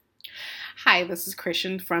Hi, this is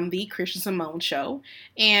Christian from the Christian Simone Show,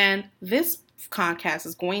 and this podcast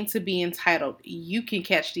is going to be entitled You Can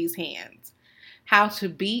Catch These Hands, How to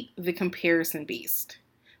Beat the Comparison Beast.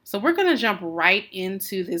 So we're going to jump right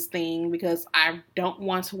into this thing because I don't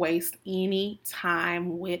want to waste any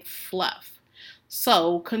time with fluff.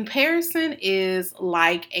 So comparison is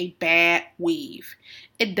like a bad weave.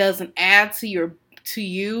 It doesn't add to you.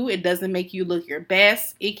 It doesn't make you look your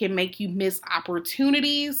best. It can make you miss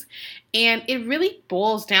opportunities. And it really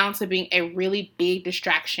boils down to being a really big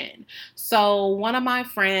distraction. So one of my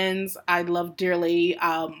friends I love dearly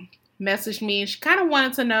messaged me, and she kind of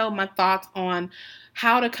wanted to know my thoughts on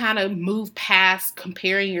how to kind of move past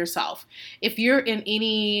comparing yourself. If you're in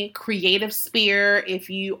any creative sphere, if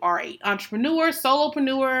you are an entrepreneur,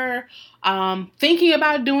 solopreneur, thinking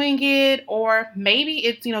about doing it, or maybe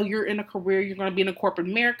it's, you're in a career, you're going to be in a corporate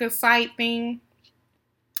America side thing,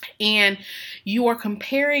 and you are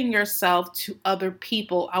comparing yourself to other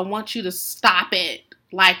people, I want you to stop it.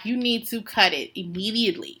 Like, you need to cut it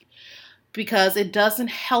immediately because it doesn't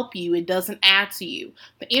help you. It doesn't add to you.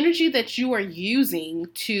 The energy that you are using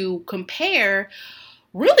to compare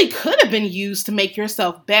really could have been used to make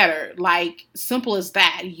yourself better. Like, simple as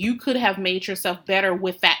that. You could have made yourself better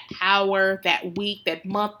with that hour, that week, that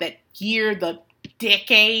month, that year, the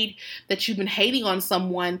decade that you've been hating on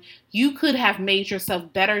someone. You could have made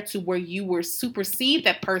yourself better to where you were supersede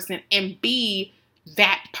that person and be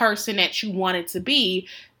that person that you wanted to be.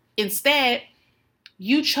 Instead,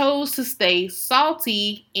 you chose to stay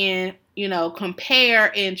salty and,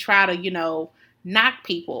 compare and try to, knock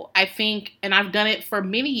people. I think, and I've done it for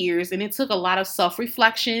many years, and it took a lot of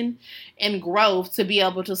self-reflection and growth to be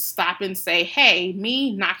able to stop and say, hey,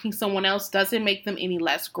 me knocking someone else doesn't make them any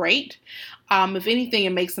less great. If anything, it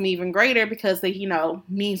makes them even greater because they,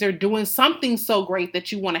 means they're doing something so great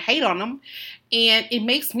that you want to hate on them. And it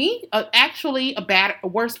makes me actually a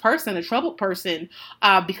worse person, a troubled person,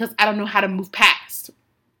 because I don't know how to move past.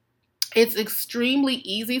 It's extremely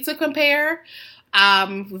easy to compare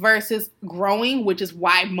versus growing, which is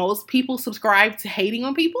why most people subscribe to hating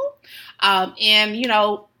on people.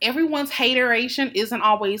 Everyone's hateration isn't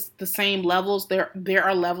always the same levels. There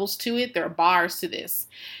are levels to it. There are bars to this.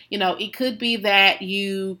 It could be that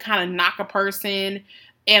you kind of knock a person,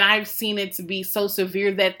 and I've seen it to be so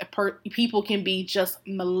severe that people can be just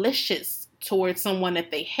malicious towards someone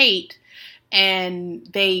that they hate, and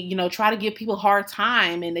they, try to give people a hard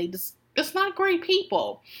time, and it's not great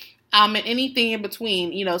people. And anything in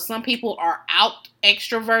between. Some people are out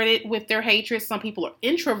extroverted with their hatred. Some people are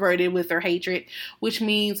introverted with their hatred, which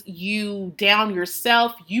means you down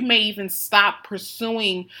yourself. You may even stop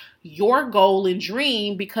pursuing your goal and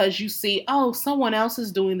dream because you see, oh, someone else is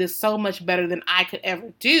doing this so much better than I could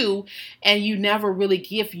ever do. And you never really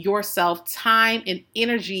give yourself time and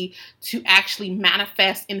energy to actually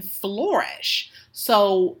manifest and flourish.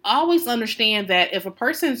 So always understand that if a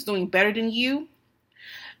person is doing better than you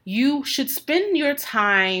should spend your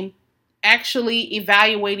time actually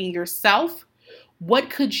evaluating yourself. What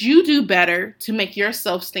could you do better to make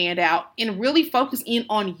yourself stand out and really focus in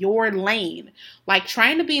on your lane? Like,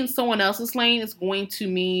 trying to be in someone else's lane is going to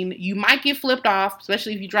mean you might get flipped off,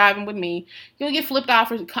 especially if you're driving with me. You'll get flipped off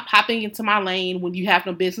for hopping into my lane when you have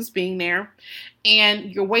no business being there,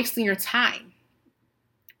 and you're wasting your time.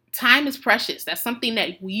 Time is precious. That's something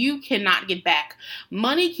that you cannot get back.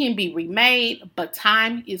 Money can be remade, but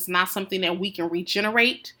time is not something that we can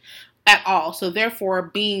regenerate at all. So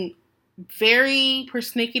therefore, being very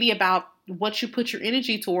persnickety about what you put your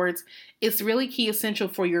energy towards is really key essential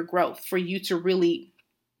for your growth, for you to really,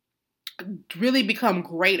 really become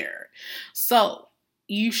greater. So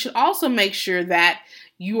you should also make sure that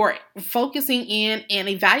you are focusing in and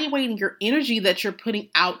evaluating your energy that you're putting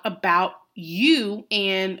out about you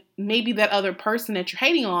and maybe that other person that you're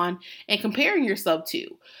hating on and comparing yourself to.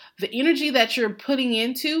 The energy that you're putting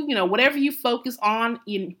into, whatever you focus on,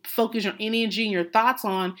 you focus your energy and your thoughts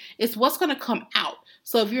on, is what's going to come out.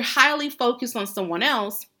 So if you're highly focused on someone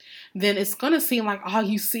else, then it's going to seem like all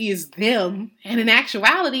you see is them. And in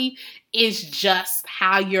actuality, it's just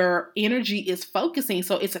how your energy is focusing.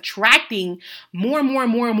 So it's attracting more and more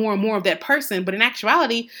and more and more and more of that person. But in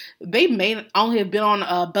actuality, they may only have been on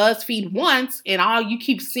BuzzFeed once, and all you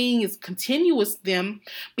keep seeing is continuous them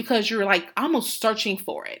because you're like almost searching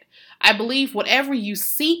for it. I believe whatever you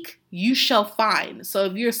seek, you shall find. So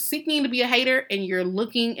if you're seeking to be a hater and you're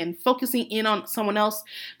looking and focusing in on someone else,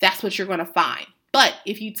 that's what you're going to find. But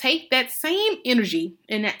if you take that same energy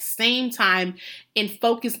and that same time and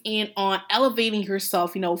focus in on elevating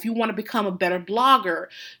yourself, if you want to become a better blogger,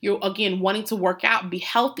 you're again wanting to work out and be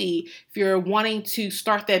healthy, if you're wanting to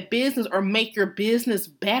start that business or make your business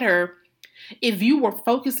better, If you were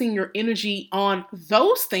focusing your energy on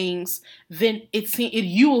those things, then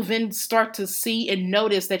you will then start to see and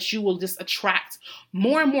notice that you will just attract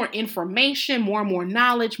more and more information, more and more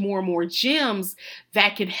knowledge, more and more gems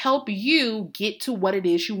that can help you get to what it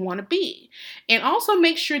is you want to be. And also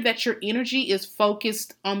make sure that your energy is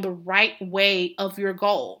focused on the right way of your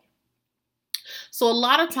goal. So a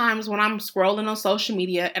lot of times when I'm scrolling on social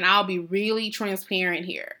media, and I'll be really transparent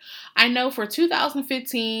here, I know for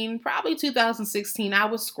 2015, probably 2016, I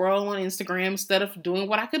would scroll on Instagram instead of doing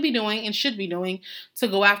what I could be doing and should be doing to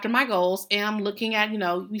go after my goals. And I'm looking at,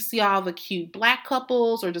 we see all the cute black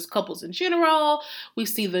couples or just couples in general. We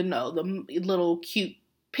see the little cute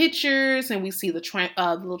pictures, and we see the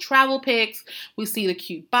little travel pics, we see the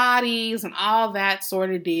cute bodies and all that sort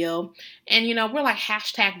of deal. And, we're like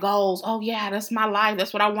hashtag goals. Oh yeah, that's my life.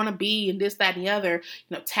 That's what I want to be. And this, that, and the other,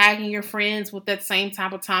 tagging your friends with that same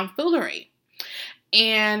type of tomfoolery.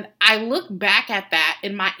 And I look back at that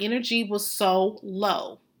and my energy was so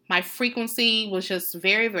low. My frequency was just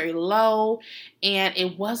very, very low. And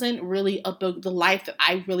it wasn't really about the life that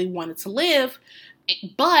I really wanted to live.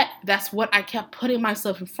 But that's what I kept putting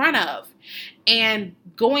myself in front of. And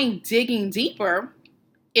digging deeper,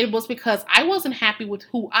 it was because I wasn't happy with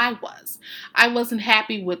who I was. I wasn't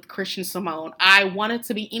happy with Christian Simone. I wanted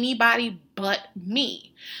to be anybody but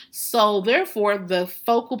me. So therefore, the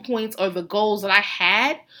focal points or the goals that I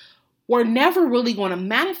had were never really going to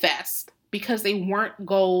manifest, because they weren't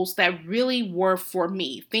goals that really were for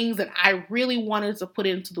me, things that I really wanted to put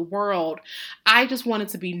into the world. I just wanted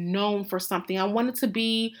to be known for something. I wanted to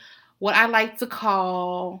be what I like to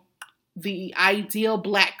call the ideal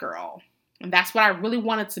black girl. And that's what I really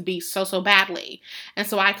wanted to be so badly. And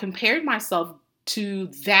so I compared myself to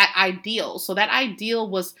that ideal. So that ideal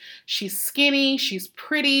was, she's skinny, she's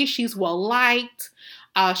pretty, she's well liked,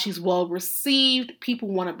 she's well received. People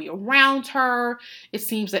want to be around her. It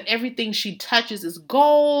seems that everything she touches is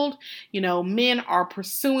gold. Men are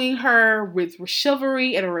pursuing her with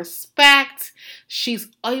chivalry and respect. She's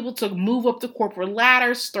able to move up the corporate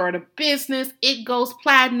ladder, start a business. It goes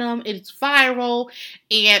platinum. It's viral,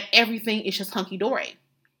 and everything is just hunky dory.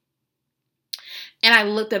 And I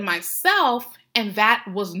looked at myself, and that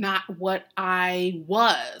was not what I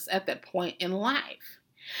was at that point in life.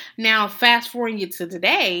 Now, fast forwarding it to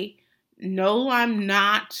today, no, I'm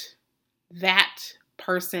not that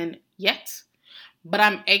person yet, but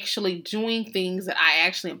I'm actually doing things that I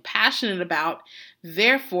actually am passionate about.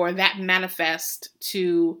 Therefore, that manifests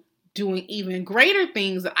to doing even greater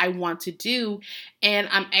things that I want to do, and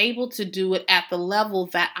I'm able to do it at the level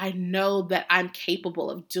that I know that I'm capable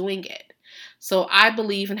of doing it. So I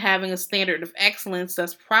believe in having a standard of excellence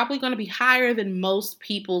that's probably going to be higher than most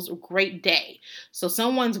people's great day. So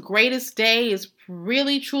someone's greatest day is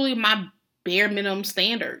really, truly my bare minimum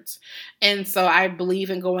standards. And so I believe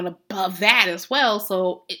in going above that as well.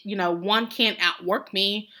 So, one can't outwork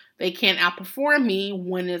me. They can't outperform me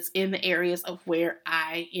when it's in the areas of where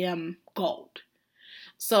I am gold.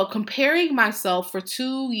 So comparing myself for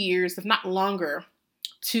 2 years, if not longer,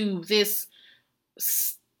 to this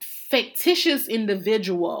fictitious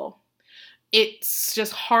individual, it's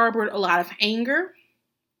just harbored a lot of anger,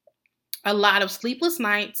 a lot of sleepless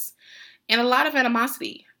nights, and a lot of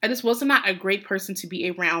animosity. I just was not a great person to be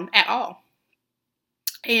around at all.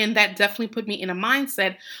 And that definitely put me in a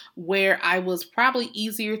mindset where I was probably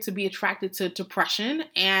easier to be attracted to depression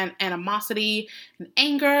and animosity and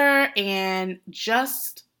anger and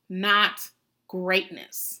just not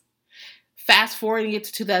greatness. Fast forwarding it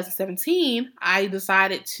to 2017, I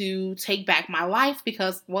decided to take back my life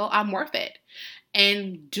because, I'm worth it.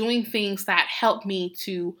 And doing things that help me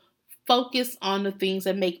to focus on the things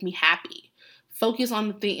that make me happy. Focus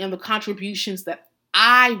on the contributions that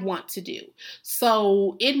I want to do.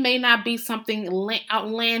 So it may not be something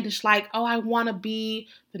outlandish like, I want to be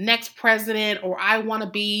the next president, or I want to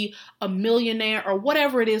be a millionaire, or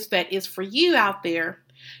whatever it is that is for you out there.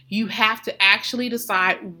 You have to actually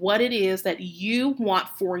decide what it is that you want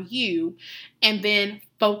for you, and then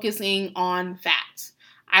focusing on that.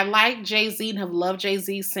 I like Jay-Z and have loved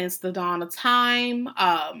Jay-Z since the dawn of time.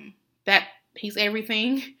 That he's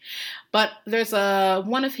everything. But there's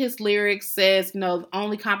one of his lyrics says, the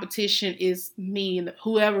only competition is me and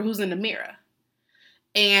whoever who's in the mirror.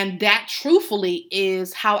 And that truthfully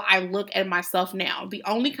is how I look at myself now. The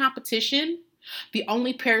only competition, the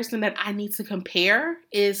only person that I need to compare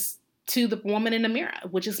is to the woman in the mirror,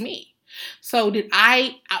 which is me. So did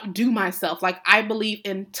I outdo myself? Like, I believe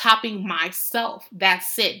in topping myself.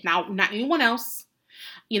 That's it. Now, not anyone else.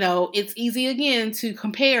 It's easy again to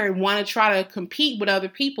compare and want to try to compete with other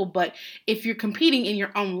people. But if you're competing in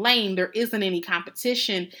your own lane, there isn't any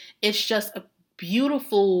competition. It's just a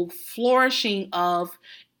beautiful flourishing of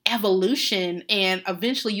evolution, and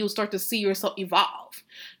eventually you'll start to see yourself evolve.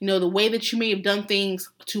 The way that you may have done things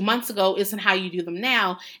 2 months ago isn't how you do them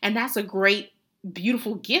now, and that's a great,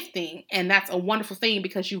 beautiful gifting, and that's a wonderful thing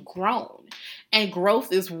because you've grown, and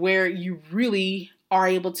growth is where you really are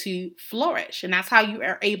able to flourish, and that's how you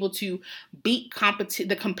are able to beat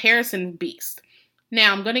the comparison beast.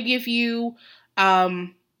 Now, I'm going to give you a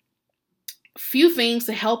few things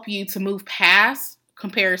to help you to move past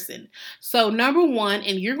comparison. So number one,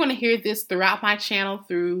 and you're going to hear this throughout my channel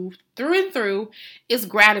through and through, is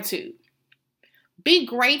gratitude. Be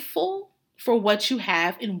grateful for what you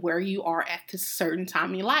have and where you are at this certain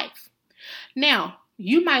time in your life. Now,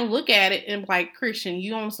 you might look at it and be like, Christian,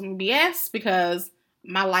 you on some BS because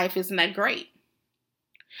my life isn't that great.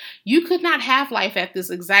 You could not have life at this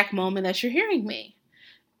exact moment that you're hearing me.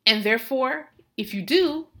 And therefore, if you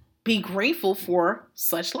do, be grateful for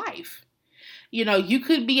such life. You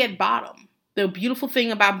could be at bottom. The beautiful thing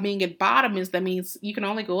about being at bottom is that means you can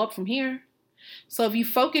only go up from here. So if you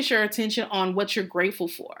focus your attention on what you're grateful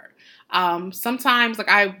for, sometimes, like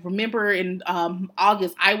I remember in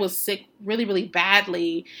August, I was sick really, really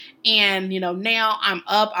badly. And, now I'm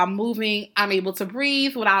up, I'm moving, I'm able to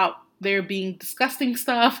breathe without there being disgusting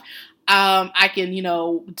stuff. I can,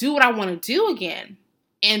 do what I want to do again.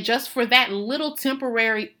 And just for that little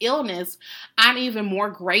temporary illness, I'm even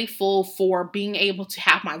more grateful for being able to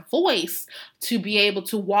have my voice, to be able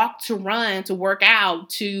to walk, to run, to work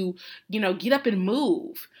out, to, get up and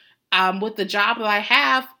move. With the job that I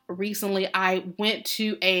have recently, I went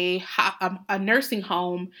to a nursing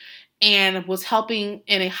home and was helping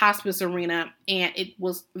in a hospice arena. And it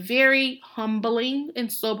was very humbling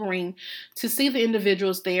and sobering to see the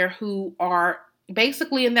individuals there who are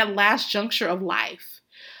basically in that last juncture of life.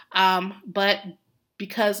 But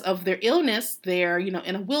because of their illness, they're, in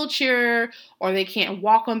a wheelchair, or they can't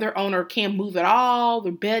walk on their own or can't move at all.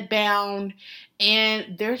 They're bedbound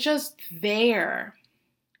and they're just there.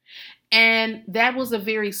 And that was a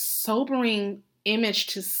very sobering image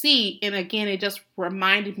to see. And again, it just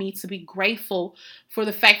reminded me to be grateful for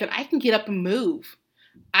the fact that I can get up and move.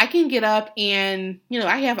 I can get up and,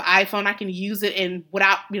 I have an iPhone. I can use it and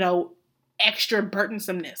without, extra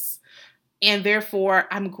burdensomeness. And therefore,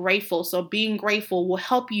 I'm grateful. So being grateful will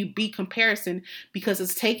help you beat comparison because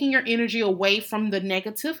it's taking your energy away from the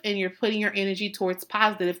negative and you're putting your energy towards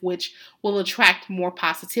positive, which will attract more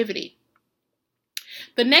positivity.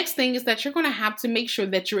 The next thing is that you're going to have to make sure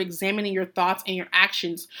that you're examining your thoughts and your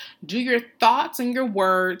actions. Do your thoughts and your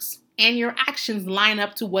words and your actions line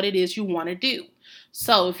up to what it is you want to do?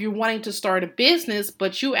 So if you're wanting to start a business,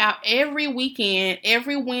 but you out every weekend,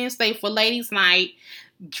 every Wednesday for ladies' night,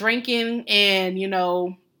 drinking and,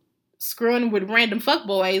 screwing with random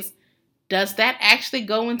fuckboys, does that actually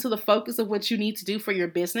go into the focus of what you need to do for your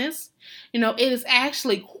business? It is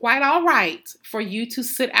actually quite all right for you to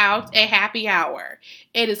sit out a happy hour.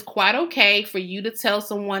 It is quite okay for you to tell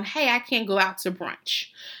someone, hey, I can't go out to brunch.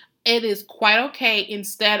 It is quite okay,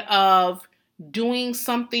 instead of doing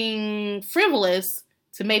something frivolous,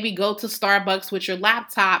 to maybe go to Starbucks with your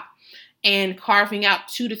laptop and carving out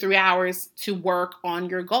 2 to 3 hours to work on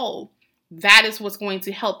your goal. That is what's going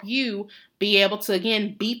to help you be able to,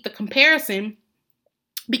 again, beat the comparison,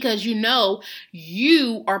 because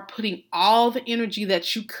you are putting all the energy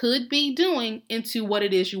that you could be doing into what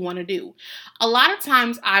it is you want to do. A lot of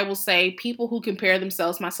times I will say people who compare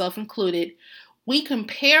themselves, myself included, we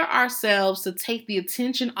compare ourselves to take the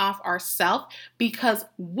attention off ourselves because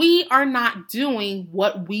we are not doing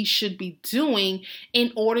what we should be doing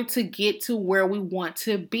in order to get to where we want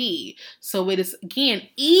to be. So it is, again,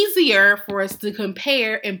 easier for us to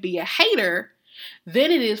compare and be a hater than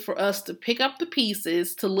it is for us to pick up the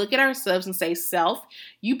pieces, to look at ourselves and say, self,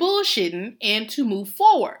 you bullshitting, and to move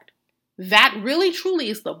forward. That really truly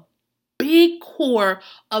is the big core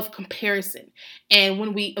of comparison. And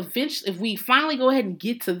when if we finally go ahead and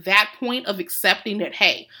get to that point of accepting that,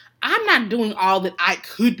 hey, I'm not doing all that I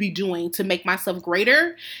could be doing to make myself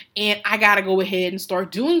greater, and I got to go ahead and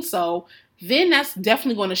start doing so, then that's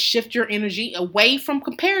definitely going to shift your energy away from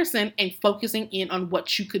comparison and focusing in on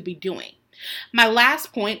what you could be doing. My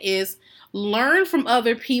last point is learn from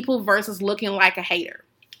other people versus looking like a hater.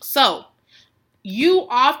 So you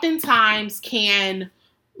oftentimes can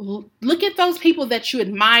look at those people that you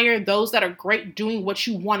admire, those that are great doing what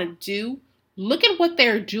you want to do. Look at what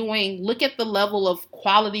they're doing. Look at the level of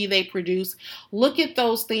quality they produce. Look at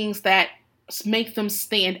those things that make them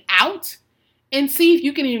stand out and see if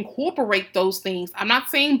you can incorporate those things. I'm not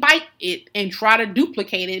saying bite it and try to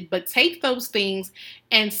duplicate it, but take those things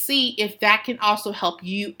and see if that can also help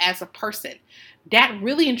you as a person. That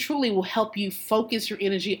really and truly will help you focus your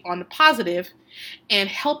energy on the positive and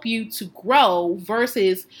help you to grow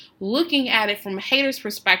versus looking at it from a hater's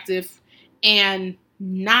perspective and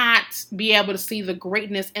not be able to see the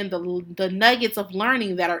greatness and the nuggets of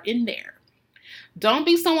learning that are in there. Don't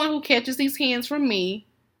be someone who catches these hands from me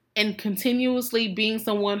and continuously being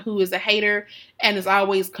someone who is a hater and is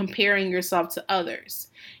always comparing yourself to others.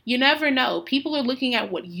 You never know. People are looking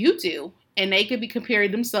at what you do and they could be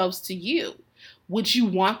comparing themselves to you. Would you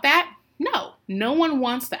want that? No, no one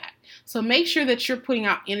wants that. So make sure that you're putting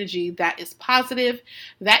out energy that is positive,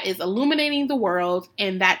 that is illuminating the world,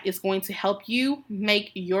 and that is going to help you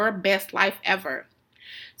make your best life ever.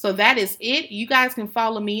 So that is it. You guys can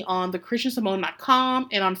follow me on thechristiansimone.com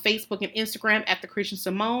and on Facebook and Instagram at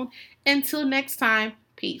thechristiansimone. Until next time,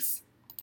 peace.